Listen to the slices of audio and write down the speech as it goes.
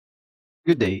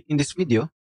Good day. In this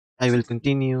video, I will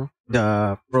continue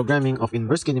the programming of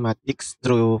inverse kinematics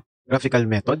through graphical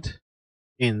method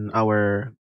in our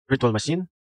virtual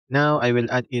machine. Now I will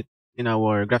add it in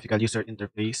our graphical user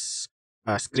interface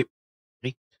script.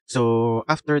 Okay. So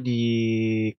after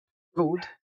the code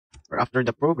or after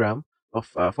the program of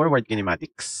forward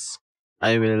kinematics,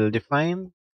 I will define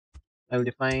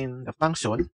the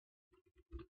function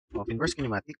of inverse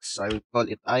kinematics. I will call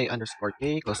it I underscore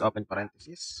k close open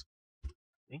parenthesis.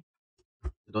 Okay.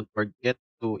 Don't forget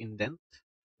to indent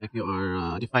if you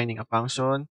are defining a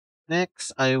function.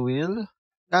 Next, I will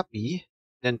copy,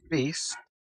 then paste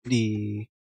the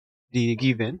the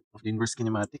given of the inverse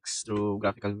kinematics through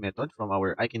graphical method from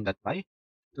our ikin.py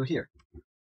to here.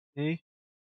 Okay.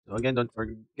 So again, don't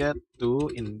forget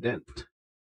to indent.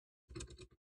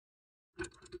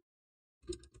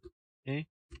 Okay.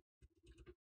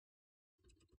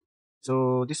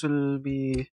 So this will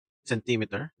be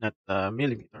centimeter, not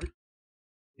millimeter.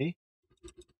 Okay.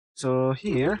 So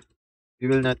here we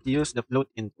will not use the float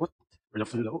input or the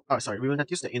flow. Sorry, we will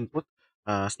not use the input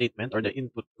statement or the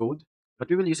input code, but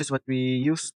we will use is what we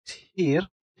used here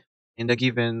in the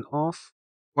given of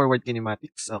forward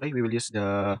kinematics. Okay, we will use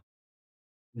the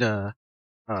uh,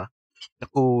 the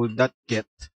code that get.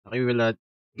 Okay, we will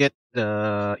get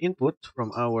the input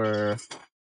from our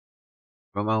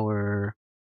from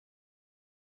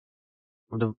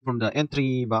the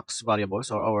entry box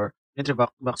variables, or our entry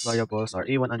box variables are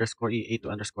a1 underscore e, a2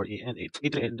 underscore e, and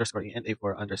a3 underscore e, and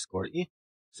a4 underscore e.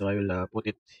 So I will put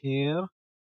it here,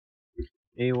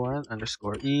 a1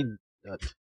 underscore e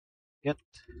dot get,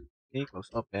 okay, close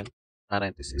open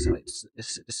parenthesis. So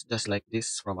it's just like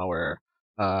this from our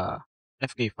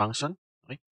fk function.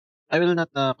 Okay, I will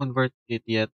not convert it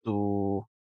yet to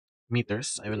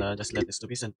meters. I will just let this to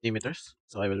be centimeters.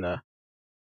 So I will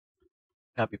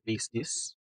copy paste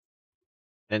this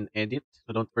and edit.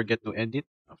 So don't forget to edit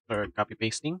after copy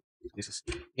pasting. This is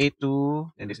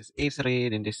A2, then this is A3,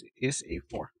 then this is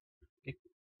A4. Okay.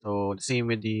 So the same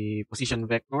with the position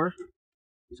vector.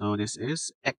 So this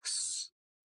is X.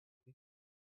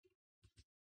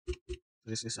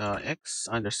 This is X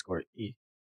underscore E.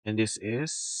 And this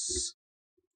is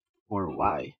for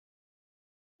Y.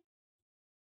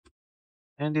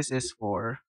 And this is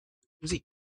for Z.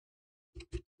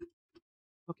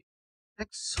 Okay.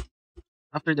 Next.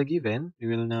 After the given, we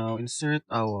will now insert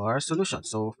our solution.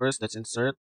 So first, let's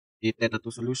insert the theta 2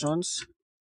 solutions.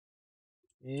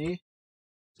 Okay.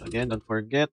 So again, don't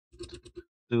forget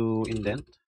to indent.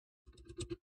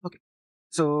 Okay.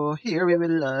 So here we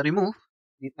will remove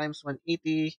the times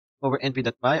 180 over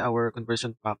np.py, our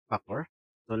conversion factor.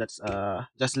 So let's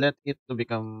just let it to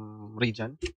become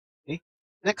region. Okay.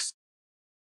 Next,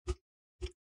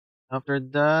 after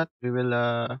that, we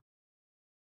will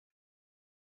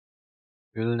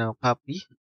now copy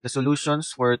the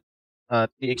solutions for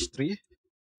th3.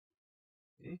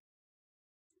 Okay.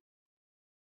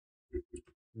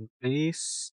 And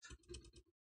paste.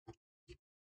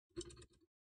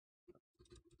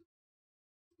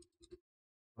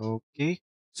 Okay.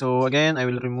 So again, I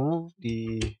will remove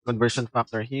the conversion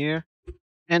factor here,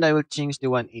 and I will change the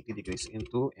 180 degrees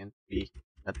into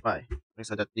np.py. Okay,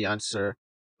 so that the answer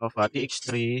of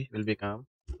th3 will become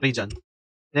region.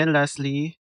 Then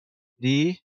lastly,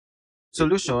 the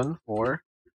solution for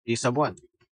the sub 1.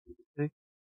 Okay.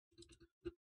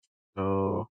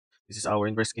 So this is our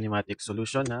inverse kinematic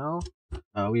solution now.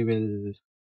 We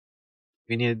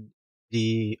need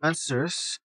the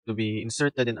answers to be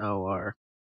inserted in our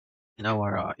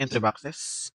entry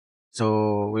boxes.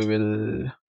 So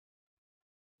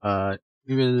uh,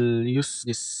 we will use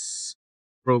this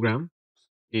program,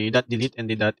 the dot delete and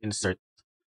the dot insert.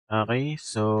 Okay,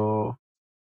 so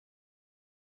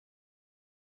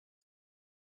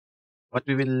what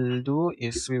we will do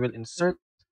is we will insert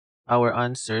our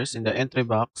answers in the entry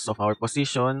box of our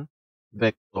position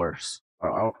vectors,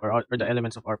 or the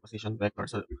elements of our position vector.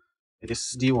 So it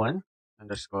is d1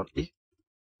 underscore e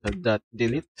dot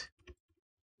delete,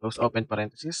 close open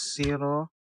parenthesis, 0,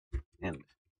 and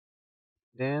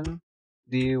then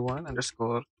d1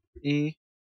 underscore e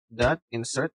dot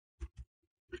insert.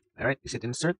 All right, is it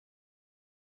insert?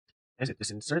 Yes, it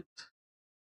is insert.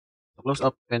 So close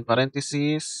open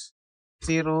parenthesis,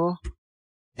 0,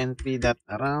 np dot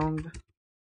around,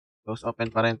 close open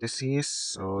parenthesis,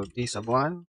 so d sub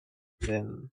 1,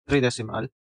 then 3 decimal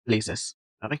places.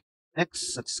 Okay.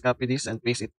 Next, let's copy this and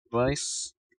paste it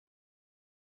twice.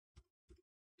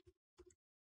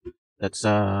 Let's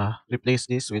replace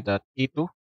this with that E2,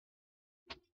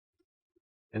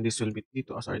 and this will be T2.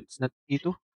 Oh, sorry, it's not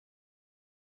E2.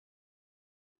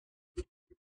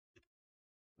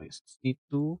 It's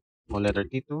T2. small letter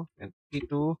T2 and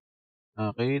T2.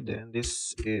 Okay, then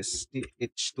this is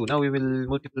TH2. Now we will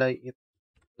multiply it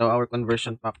to our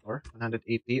conversion factor, 180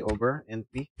 over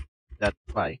NP dot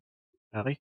pi.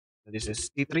 Okay, so this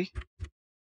is T3.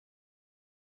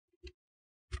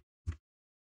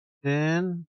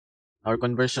 Then our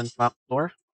conversion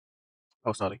factor,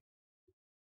 oh sorry,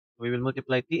 we will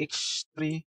multiply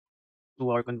TH3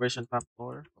 to our conversion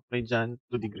factor of radian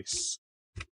 2 degrees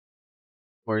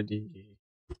for the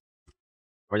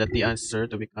answer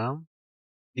to become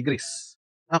degrees.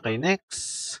 Okay,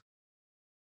 next,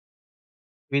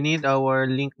 we need our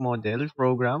link model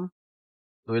program.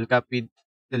 So we'll copy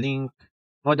the link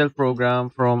model program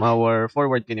from our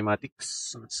forward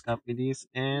kinematics. So let's copy this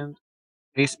and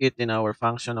paste it in our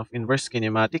function of inverse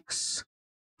kinematics.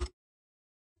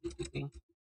 Okay.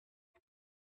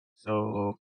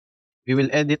 So we will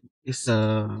edit this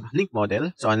link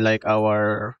model. So unlike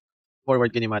our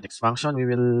forward kinematics function, we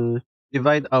will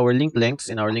divide our link lengths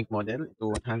in our link model to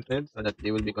 100 so that to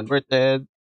they will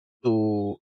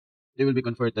be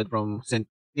converted from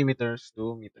centimeters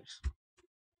to meters.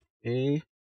 Okay.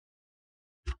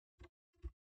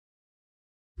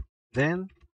 Then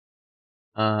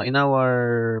in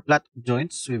our plot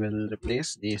joints, we will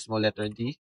replace the small letter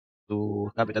d to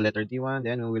capital letter D1.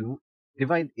 Then we will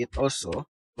divide it also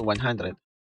to 100.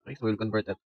 Okay, so we'll convert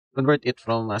it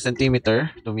from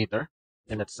centimeter to meter.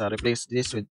 And let's replace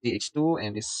this with th2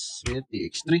 and this with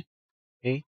th3.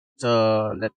 Okay,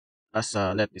 so us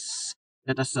let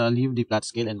us leave the plot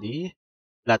scale and the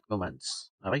plot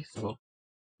commands. Okay, so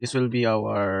this will be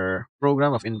our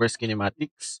program of inverse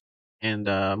kinematics and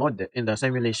model in the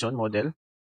simulation model.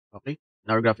 Okay,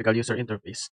 in our graphical user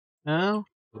interface. Now,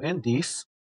 to end this,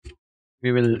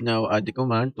 we will now add the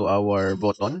command to our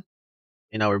button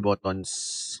in our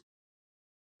buttons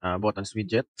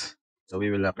widget. So we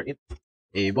will create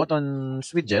a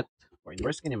buttons widget for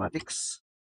inverse kinematics.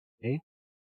 Okay,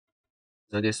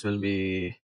 so this will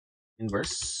be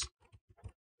inverse.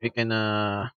 We can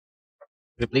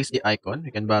replace the icon.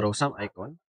 We can borrow some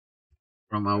icon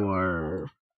from our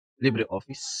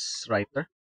LibreOffice writer.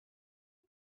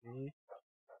 Okay,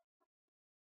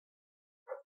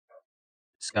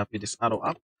 let's copy this arrow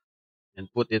up and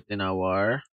put it in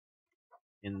our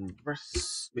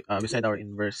inverse beside our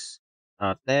inverse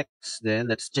text. Then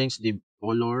let's change the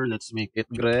color. Let's make it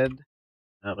red.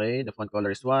 Okay, the font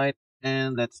color is white.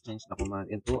 And let's change the command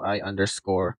into I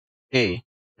underscore K.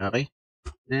 Okay,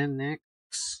 then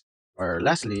next or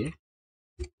lastly,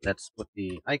 let's put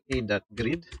the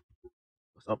ik.grid.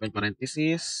 Open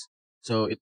parentheses. So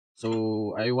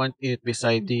I want it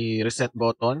beside the reset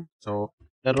button. So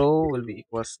the row will be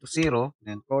equals to 0.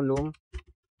 Then column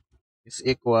is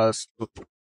equals to 2.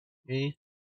 Okay.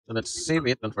 So let's save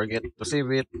it. Don't forget to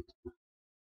save it.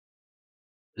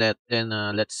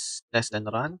 Let's test and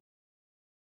run.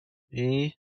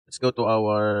 Okay. Let's go to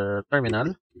our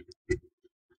terminal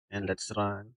and let's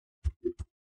run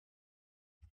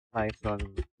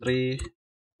Python 3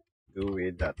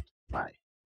 GUI.py.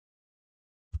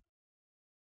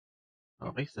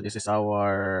 Okay, so this is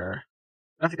our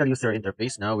graphical user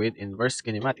interface now with inverse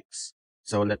kinematics.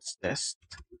 So let's test.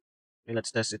 Okay,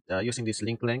 let's test it using these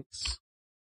link lengths.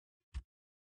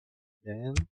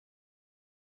 Then,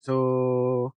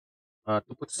 so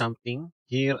to put something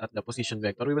here at the position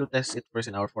vector, we will test it first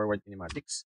in our forward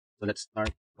kinematics. So let's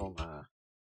start from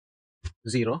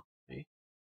 0. Okay.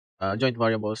 Joint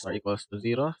variables are equals to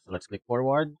 0. So let's click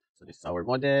forward. So this is our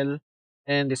model.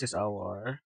 And this is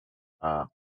our uh,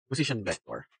 position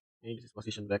vector. Okay, this is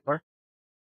position vector.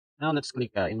 Now let's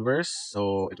click inverse.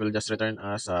 So it will just return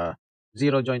us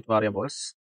 0 joint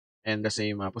variables and the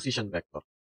same position vector.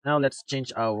 Now let's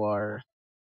change our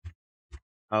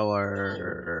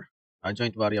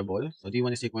joint variable. So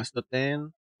D1 is equals to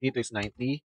 10, T2 is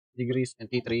 90 degrees, and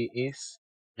T3 is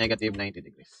negative 90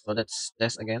 degrees. So let's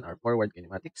test again our forward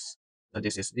kinematics. So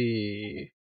this is the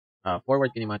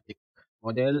forward kinematic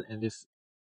model, and this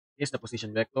is the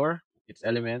position vector, its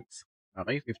elements.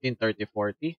 Okay, 15, 30,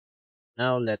 40.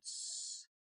 Now let's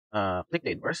click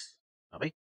the inverse.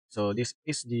 Okay, so this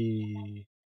is the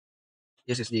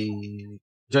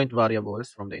joint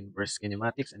variables from the inverse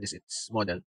kinematics, and this is its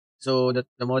model. So that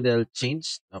the model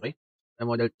changed. Okay, the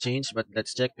model changed, but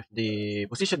let's check if the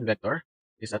position vector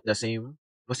is at the same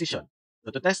position.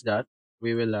 So to test that,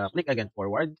 we will click again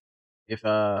forward. If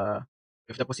uh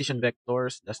if the position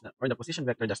vectors does not or the position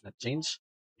vector does not change,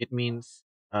 it means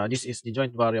this is the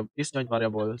joint variable. These joint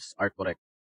variables are correct.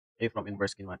 Okay, from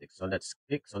inverse kinematics. So let's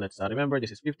click. So let's remember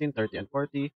this is 15, 30, and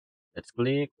 40. Let's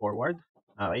click forward.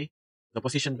 Okay. The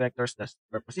position vector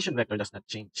does not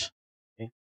change.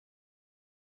 Okay.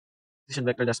 Position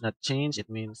vector does not change. It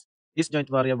means these joint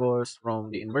variables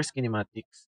from the inverse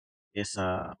kinematics is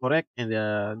correct, and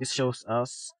this shows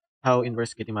us how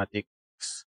inverse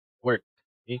kinematics work.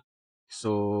 Okay,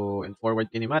 so in forward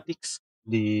kinematics,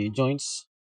 the joints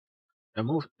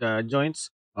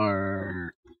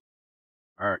are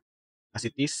as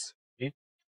it is. Okay,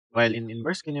 while in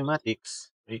inverse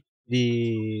kinematics, okay,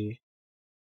 the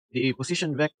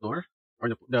position vector or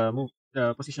the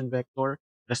position vector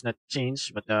does not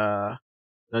change, but the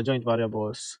joint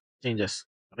variables changes.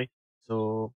 Okay,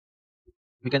 so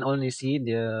we can only see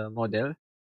the models,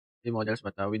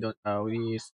 but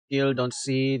we still don't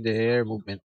see their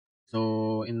movement.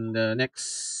 So in the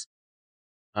next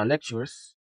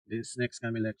lectures, this next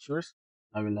coming lectures,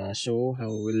 I will show how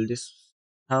will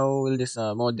this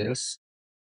models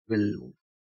will move.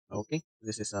 Okay,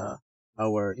 this is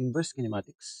our inverse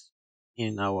kinematics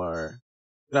in our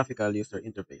graphical user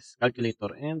interface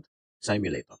calculator and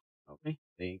simulator. Okay,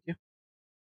 thank you.